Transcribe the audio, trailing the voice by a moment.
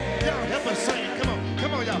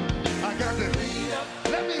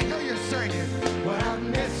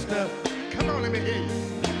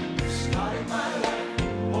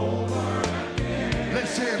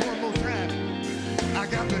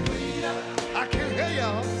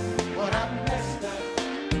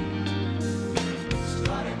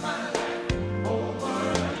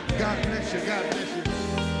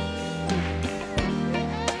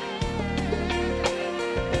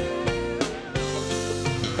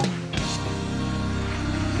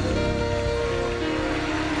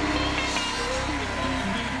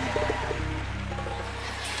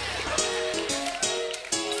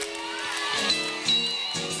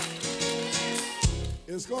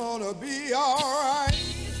gonna be alright.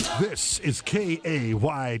 This is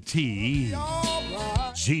KAYT,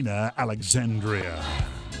 Alright. Gina Alexandria.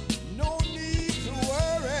 No need to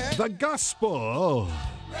worry. The gospel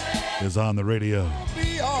is on the radio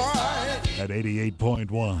Be alright. at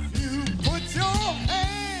 88.1. You put your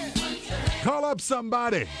hand. Call up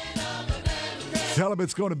somebody. Tell them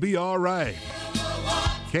it's going to be all right.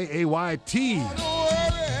 KAYT Don't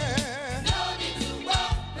worry.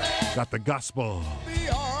 got the gospel Be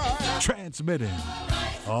alright. transmitting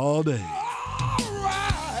all day.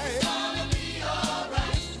 Alright.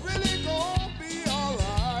 It's really gonna be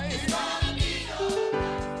alright.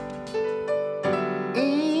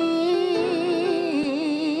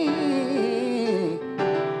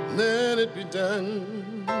 Let it be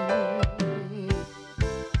done.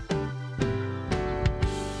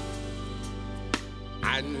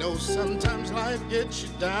 I know sometimes life gets you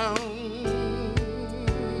down,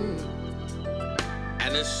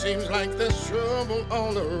 and it seems like there's trouble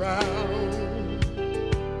all around.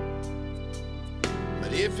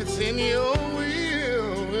 But if it's in your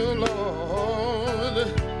will, Lord,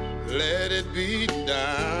 let it be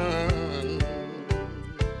done.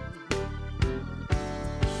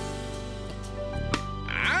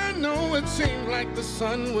 I know it seems like the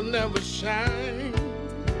sun will never shine,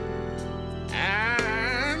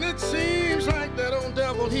 and it seems like that old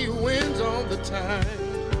devil, he wins all the time.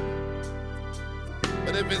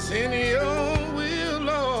 But if it's in your will,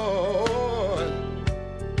 Lord,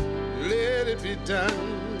 let it be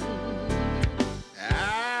done.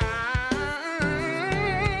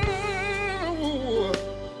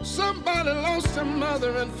 Somebody lost their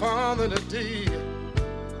mother and father today,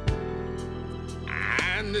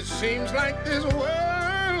 and it seems like this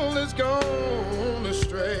world is gone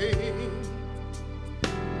astray.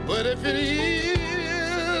 But if it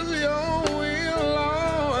is your will,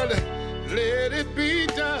 Lord, let it be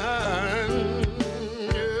done.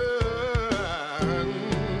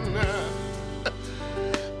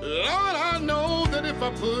 Lord, I know that if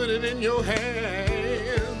I put it in your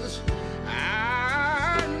hands,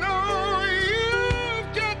 I know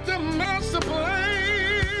you've got the master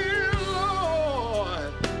plan,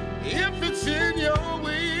 Lord. If it's in your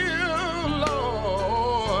will,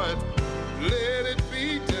 Lord, let it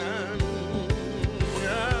be done.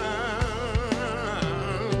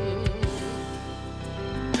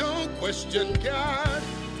 Don't question God,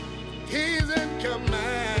 He's in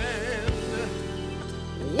command.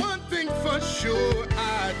 One thing for sure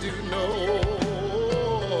I do know,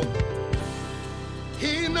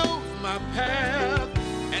 He knows my path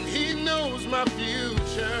and He knows my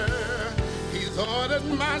future. He's ordered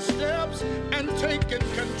my steps and taken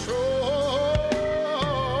control.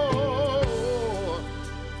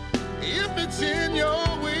 If it's in your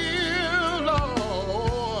will,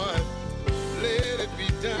 Lord, let it be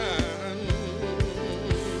done.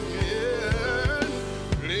 Yeah,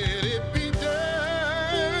 let it be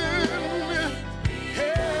done.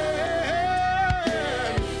 Yeah,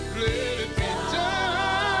 let it be done.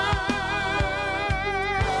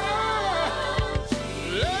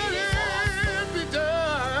 Let it be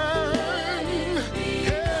done.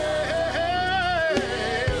 Yeah,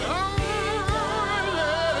 Lord,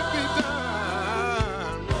 let it be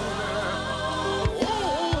done.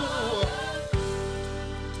 Oh,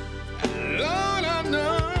 Lord, I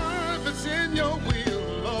know if it's in your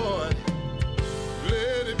will, Lord,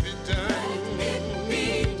 let it be done.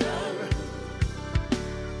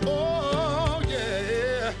 Oh,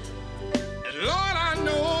 yeah. Lord, I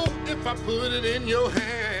know if I put it in your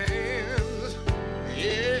hands,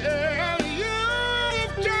 yeah,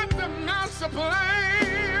 you've got the master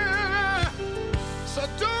plan. So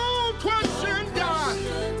don't question God.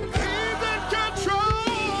 He's in control.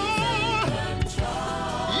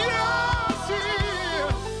 Yes, He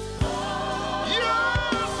is.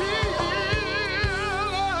 Yes, He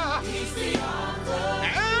is. He's the author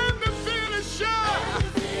and the finisher.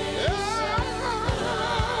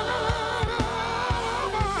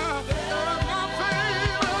 My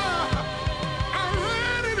faith.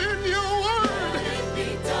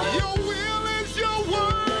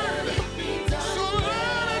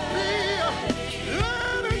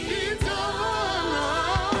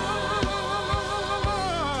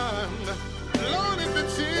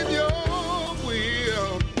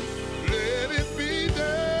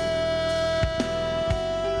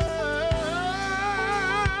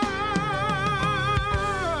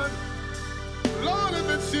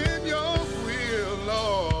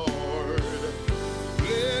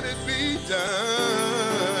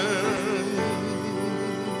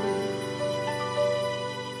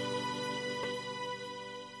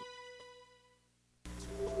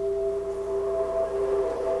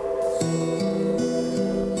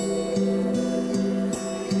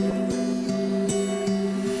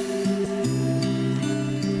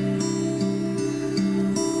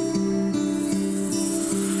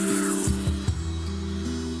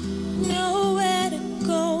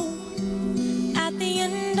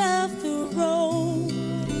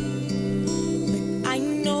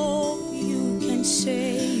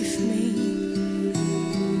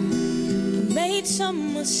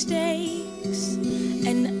 mistakes,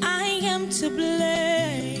 and I am to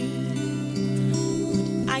blame.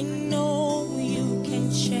 I know you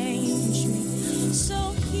can change me,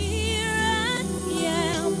 so here I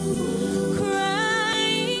am,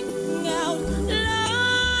 crying out,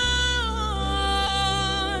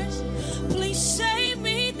 Lord, please save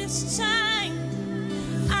me this time.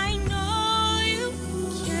 I know you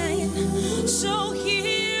can, so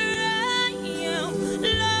here I am,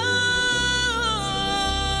 Lord.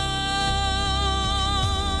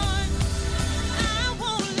 I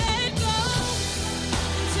won't let go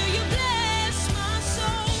until you bless my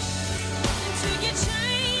soul, until you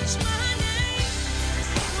change my name.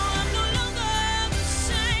 No, I'm no longer the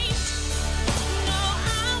same. No,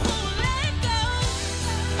 I won't let go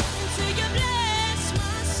until you bless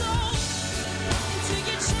my soul, until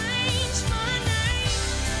you change my name.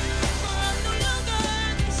 For I'm no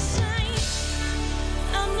longer the same.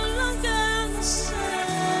 I'm no longer the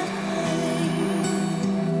same.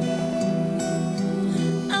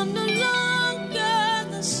 I'm no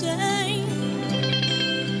longer the same.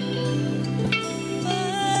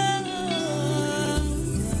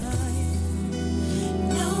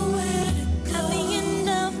 Nowhere to go. At the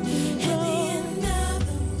end of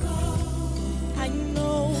the road, I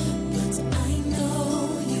know, but I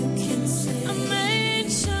know you can save. I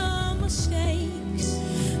made some mistakes,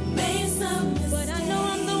 but I know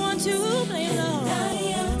I'm the one to blame. Lord. I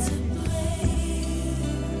am to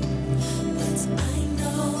blame, but I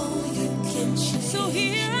know you can change. So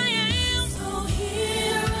here I am. So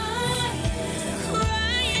here I am,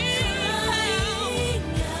 crying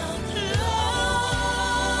out,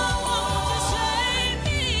 Lord, won't you save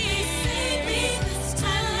me? Save me this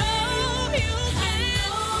time. I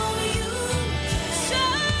know you can. So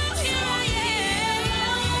here I am,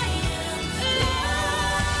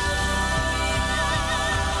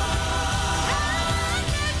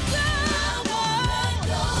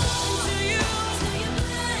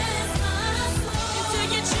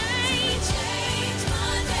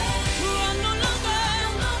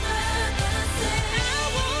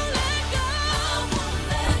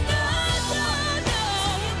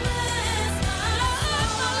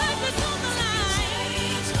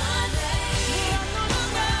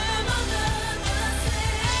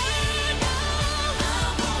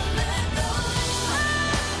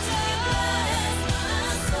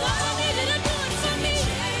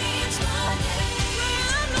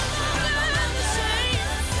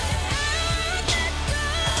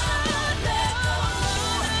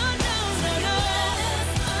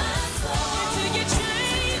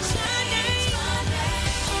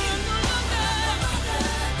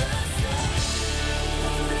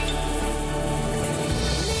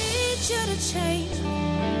 change.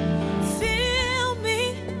 Fill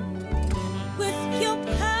me with your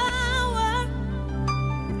power,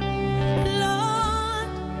 Lord.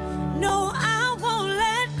 No, I won't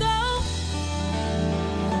let go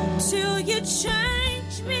till you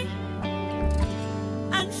change me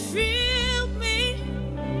and fill me,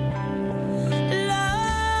 Lord.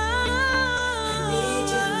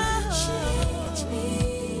 Change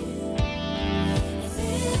me.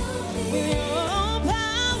 With your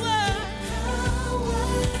power,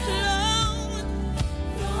 Lord.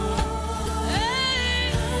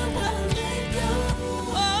 Hey,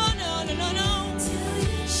 oh no, no, no, no.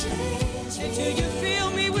 Until you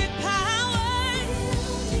fill me with power,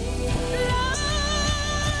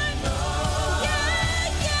 Lord. Yeah,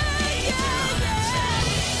 yeah, yeah,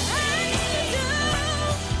 yeah. I need you.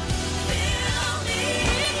 Fill me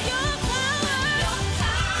with your power,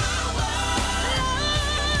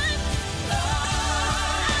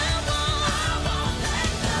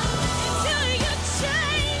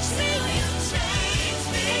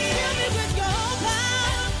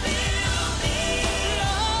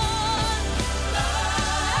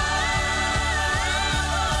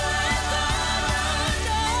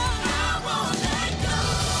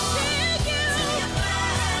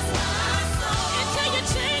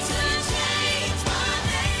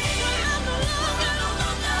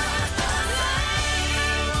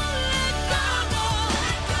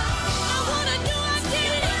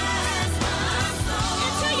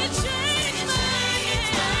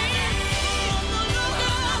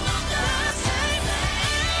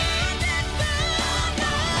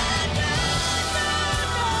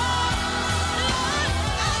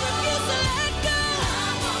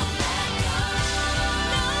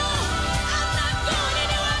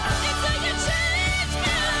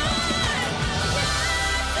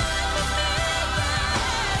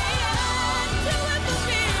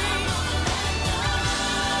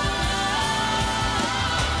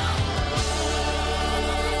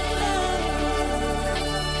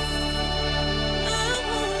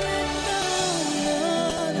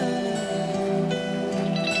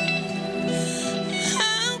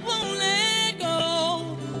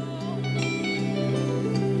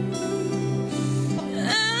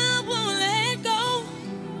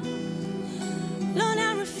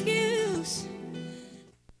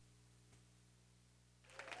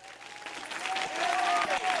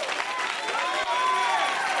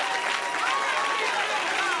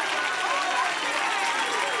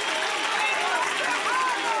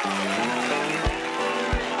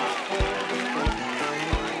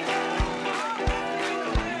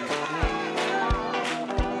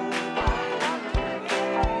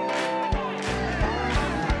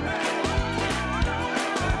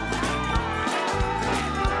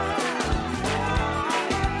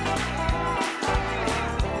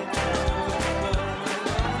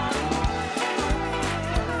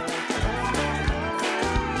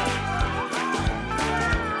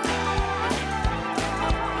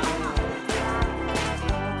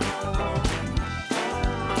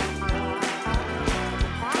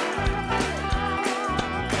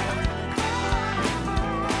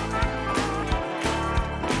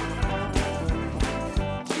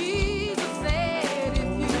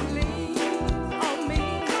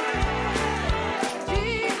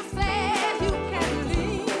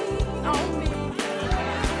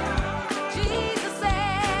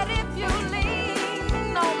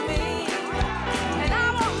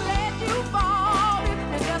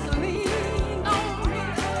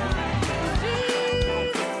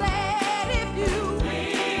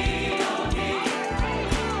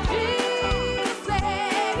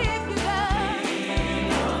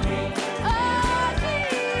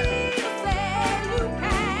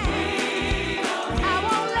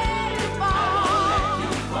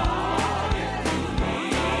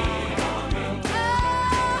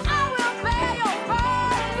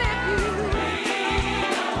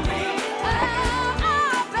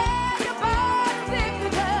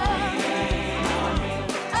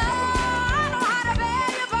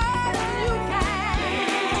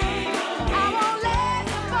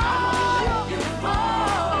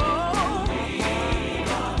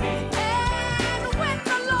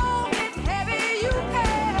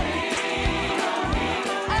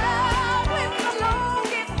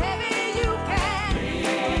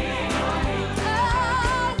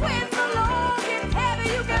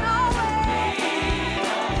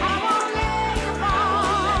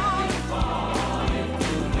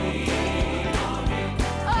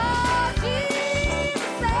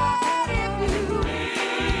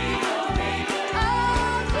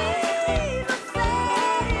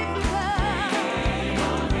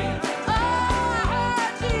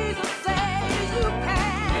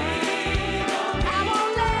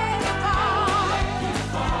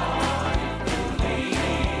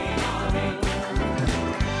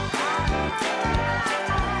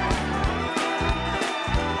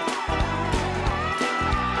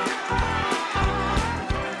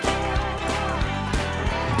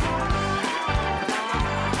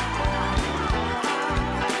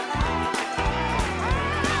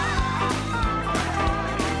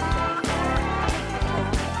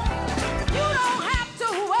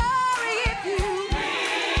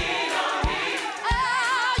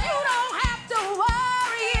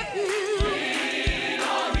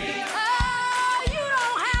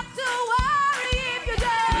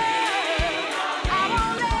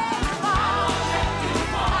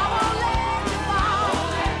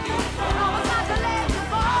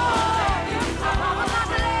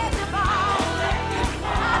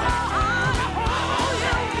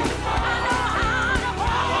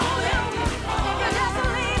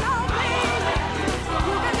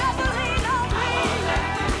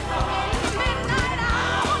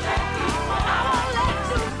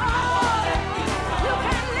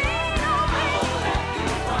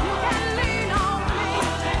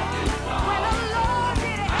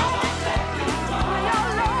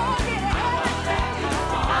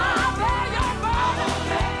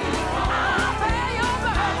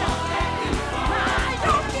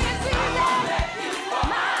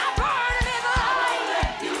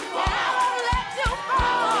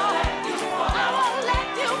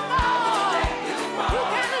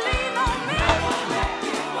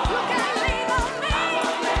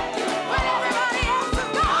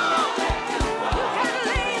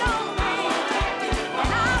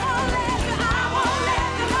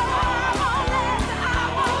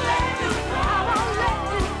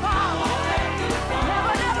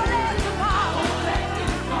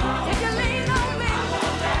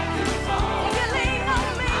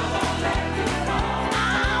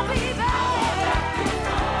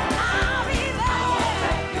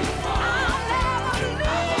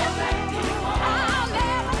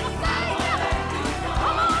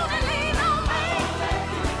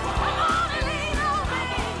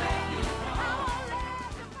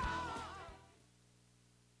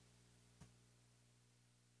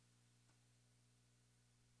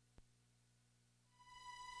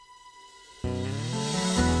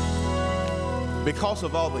 Because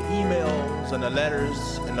of all the emails and the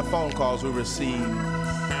letters and the phone calls we received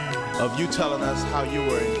of you telling us how you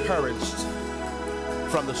were encouraged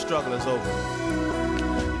from the struggle is over.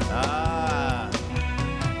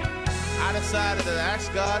 I decided to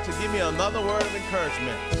ask God to give me another word of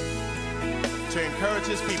encouragement to encourage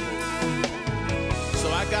his people.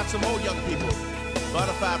 So I got some more young people.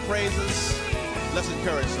 Butterfly praises. Let's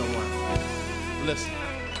encourage someone. Listen.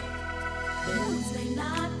 Things may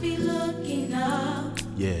not be looking up,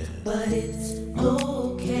 Yeah. but it's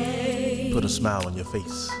okay. Put a smile on your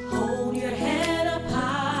face. Hold your head up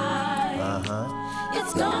high.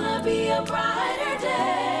 It's gonna be a brighter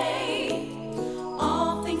day.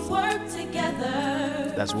 All things work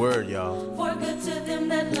together That's word, y'all. for good to them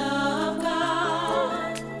that love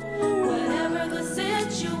God. Whatever the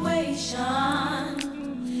situation,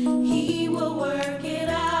 He will work it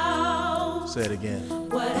out. Say it again.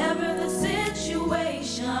 Whatever the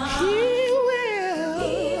situation,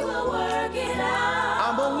 He will work it out.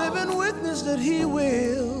 I'm a living witness that he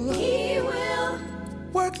will He will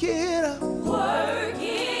work it out. work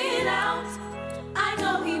it out. I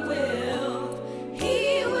know He will.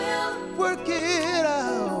 He will Work it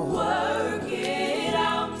out. work it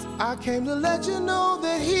out. I came to let you know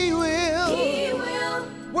that he will He will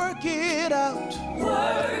work it out.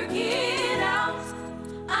 work it out.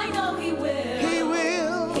 I know He will. He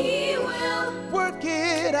will He will work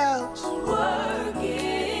it out. work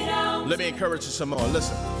it out. Let me encourage you some more.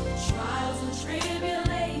 Listen. Trials and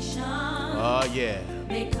tribulations Oh, yeah.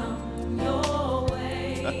 may come your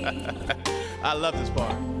way. I love this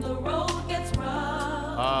part. When the road gets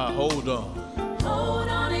rough, Hold on. hold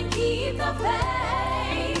on and keep the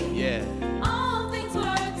faith. Yeah. All things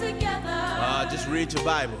work together. Just read your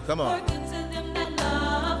Bible. Come for on. good to them that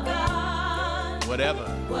love God. Whatever.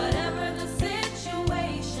 Whatever the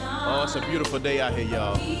situation, Oh, it's a beautiful day out here,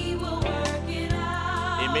 y'all. He will work it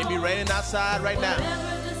out. It may be raining outside right now,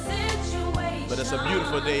 Whatever the situation, but it's a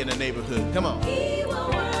beautiful day in the neighborhood. Come on. He will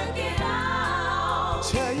work it out.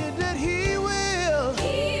 Tell you that he will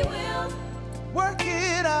He will work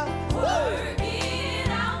it out. work it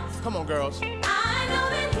out. Come on, girls. I know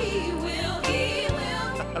that He will. He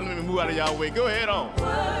will Let me move out of y'all way. Go ahead on.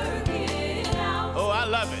 work it out. Oh, I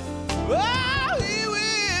love it. Oh, he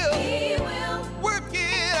will He will work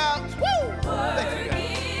it out. Woo! Thank you, work God.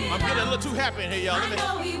 it I'm getting a out. little too happy in here, y'all. I Let me,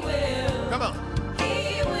 know He will. come on.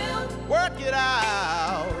 He will Work it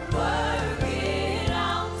out. work it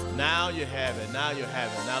out. Now you have it. Now you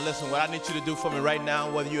have it. Now listen, what I need you to do for me right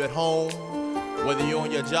now, whether you're at home, whether you're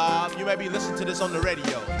on your job, you may be listening to this on the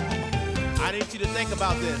radio. I need you to think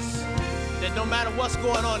about this, that no matter what's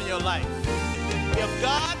going on in your life, if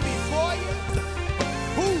God be for you,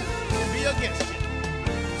 who can be against you?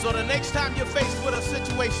 So the next time you're faced with a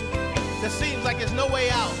situation that seems like there's no way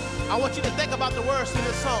out, I want you to think about the words to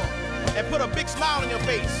this song and put a big smile on your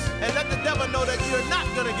face and let the devil know that you're not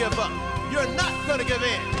gonna give up. You're not gonna give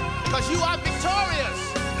in, because you are victorious.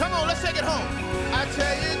 Come on, let's take it home. I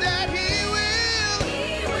tell you that he will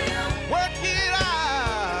He will work it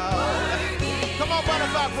out. work it Come on,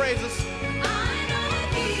 butterfly praises. I know that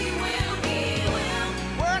He will. He will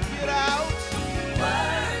Work it out.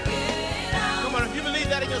 work it out. Come on, if you believe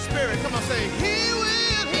that in your spirit, come on, say, he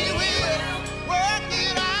will work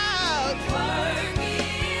it out. Work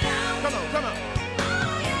it out. Come on, come on.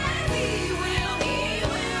 Oh yeah, He will. He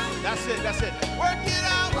will That's it, that's it. Work it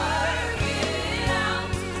out. work it out.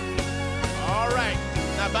 All right.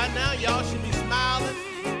 Now, by now, y'all should be smiling.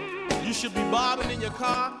 You should be bobbing in your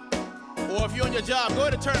car. Or if you're on your job, go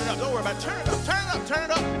ahead and turn it up. Don't worry about it. Turn it up, turn it up, turn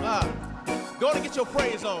it up. Go ahead and get your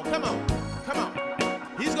praise on. Come on, come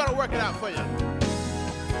on. He's going to work it out for you.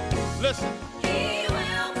 Listen, He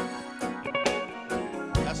will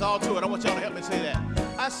that's all to it. I want y'all to help me say that.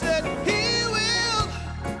 I said, he will.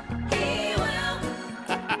 He will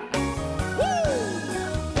Woo!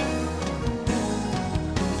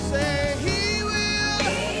 Say, he will.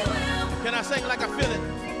 He will Can I sing like I feel it?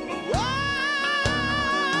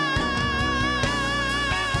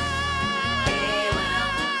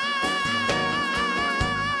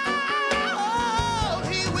 Oh,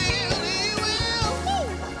 he will.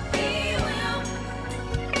 Woo! He will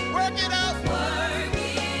Work it out. work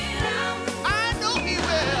it out. I know he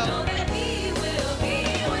will. Know that He will.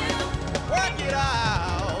 He will Work it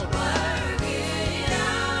out. work it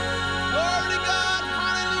out. Glory to God.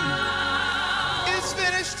 Hallelujah. It's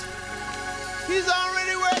finished. He's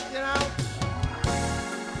already worked it out.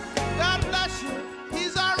 God bless you.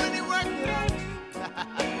 He's already worked it out.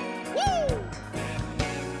 Woo!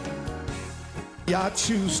 I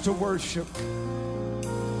choose to worship.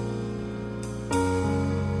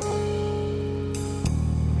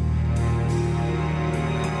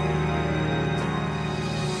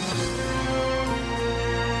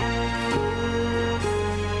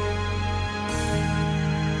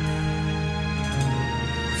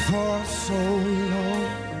 For so long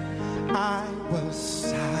I was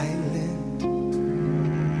silent.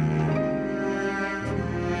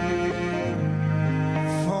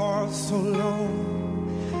 For so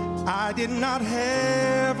long I did not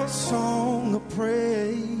have a song of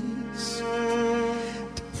praise.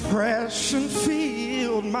 Depression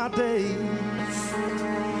filled my days,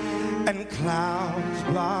 and clouds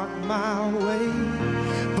blocked my way.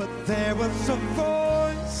 But there was a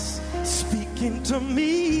voice speaking to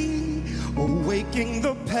me, awaking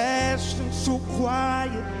the passion so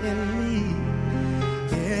quiet in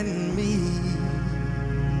me,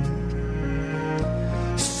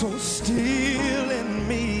 so still in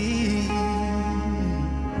me.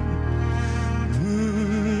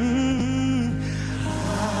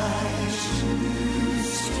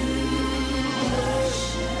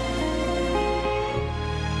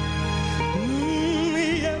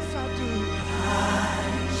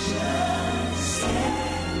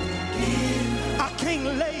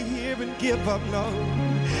 Give up, no.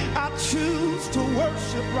 I choose to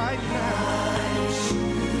worship right now. I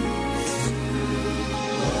choose to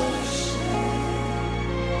worship.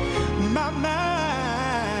 My mind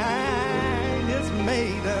is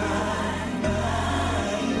made up.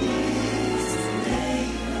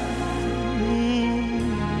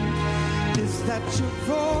 Is that your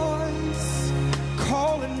voice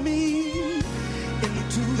calling me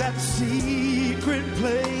into that secret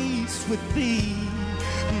place with thee?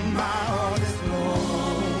 My heart is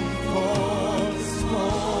long for this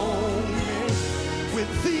moment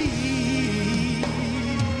with thee.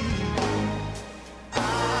 I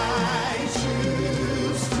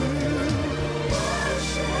choose to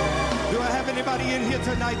worship. Do I have anybody in here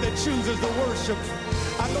tonight that chooses to worship?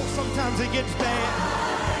 I know sometimes it gets bad.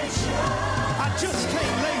 I just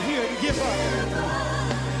can't lay here and give up.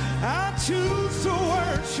 I choose to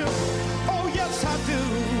worship. Oh, yes, I do.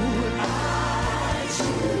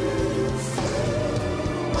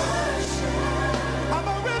 I'm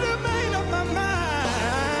already made up my mind.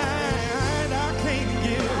 I can't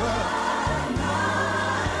give up.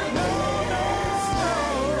 No.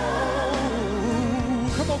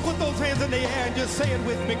 Come on, put those hands in the air and just say it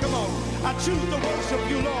with me. Come on. I choose to worship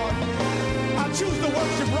you, Lord. I choose to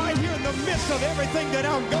worship right here in the midst of everything that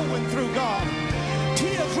I'm going through, God.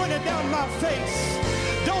 Tears running down my face.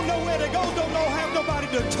 Don't know where to go, don't know, have nobody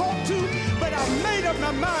to talk to, but I made up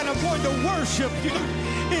my mind I'm going to worship you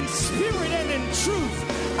in spirit and in truth.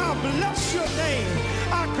 I bless your name.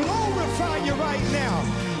 I glorify you right now.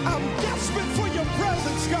 I'm desperate for your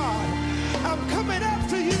presence, God. I'm coming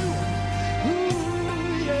after you.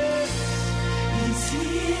 Ooh, yes. He's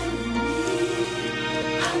healing me.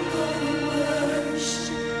 I'm gonna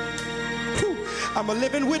worship. I'm a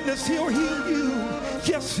living witness, he'll heal you.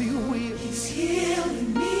 Yes, he will. He's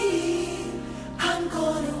healing me. I'm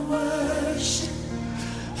gonna worship.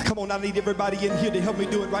 Come on, I need everybody in here to help me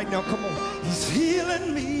do it right now. Come on. He's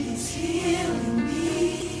healing me. He's healing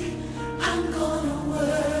me. I'm gonna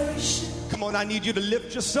worship. Come on, I need you to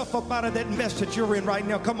lift yourself up out of that mess that you're in right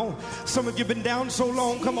now. Come on. Some of you have been down so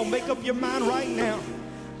long. Come on, make up your mind right now.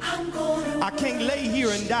 I can't lay here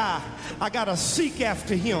and die. I got to seek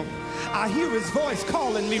after him. I hear his voice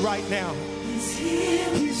calling me right now. He's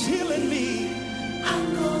healing me.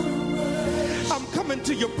 I'm coming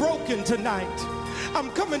to you broken tonight. I'm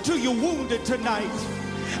coming to you wounded tonight.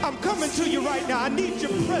 I'm coming to you right now. I need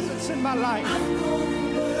your presence in my life. I'm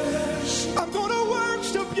going to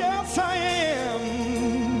worship. Yes, I am.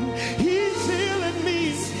 He's healing me.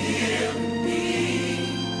 He's healing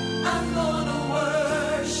me. I'm going to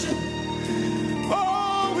worship.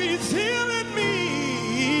 Oh, he's healing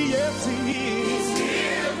me. Yes, he is. He's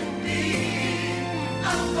healing me.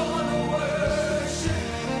 I'm going to worship.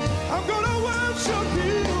 I'm going to worship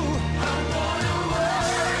you. I'm going to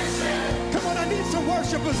worship. Come on, I need some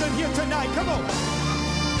worshipers in here tonight. Come on.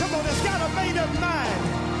 Come on, it's got a made up mind.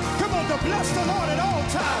 Come on, to bless the Lord at all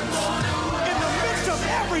times. In the midst of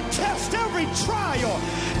every test, every trial,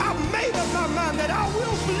 I've made up my mind that I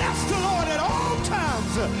will bless the Lord at all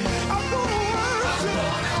times. I'm going to worship.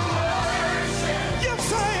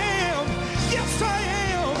 Yes, I am. Yes, I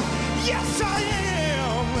am. Yes, I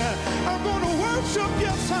am. I'm going to worship.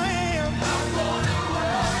 Yes, I am. I'm going to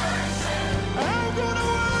worship. I'm going to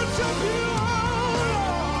worship you, oh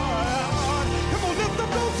Lord. Come on, lift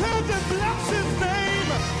up those hands and bless his name.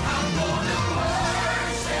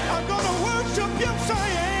 I'm going to worship. Yes, I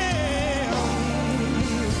am.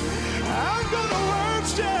 I'm going to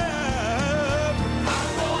worship. I'm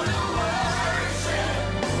going to worship.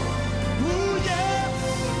 Ooh, yes.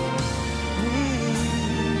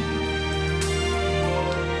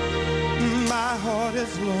 My heart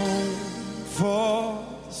is long for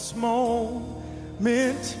the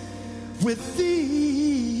contentment with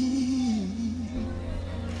thee.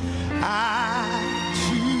 I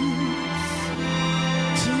choose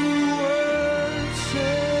to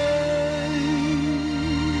worship.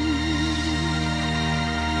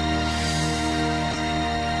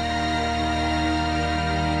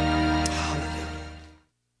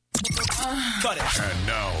 Cut it. And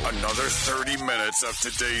now, another 30 minutes of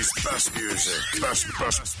today's best music. Best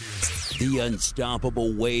music. The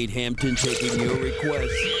unstoppable Wade Hampton taking your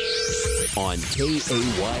requests on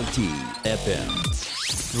KAYT FM.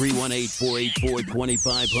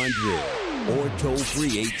 318-484-2500 or toll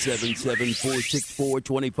free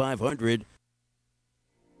 877-464-2500.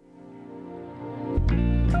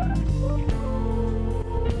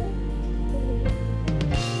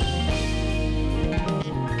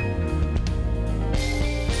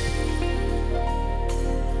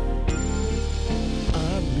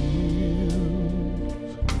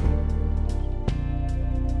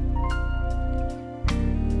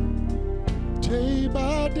 Day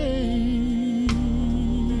by day,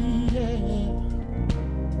 yeah,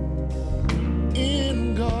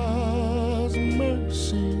 in God's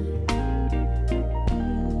mercy,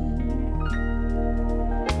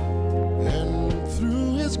 and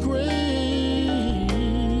through His grace,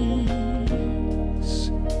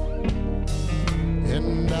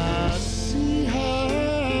 and I see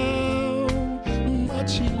how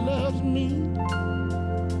much He loves me,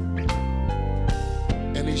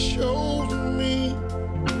 and He shows me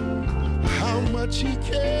how much He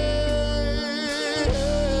cares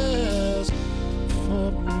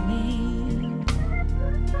for me.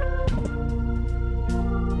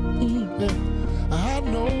 Yeah, I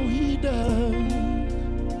know He does.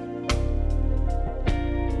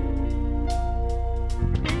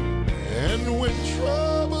 And when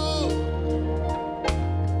trouble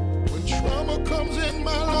comes in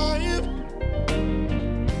my life,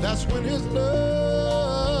 that's when His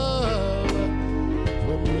love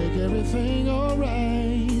will make everything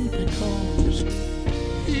alright, because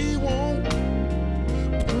He won't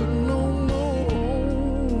put no more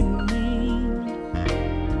on me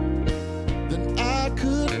than I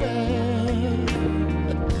could bear.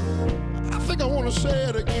 I think I want to say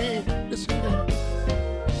it again. Listen again.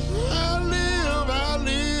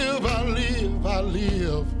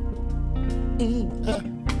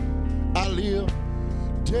 I live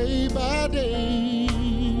day by day.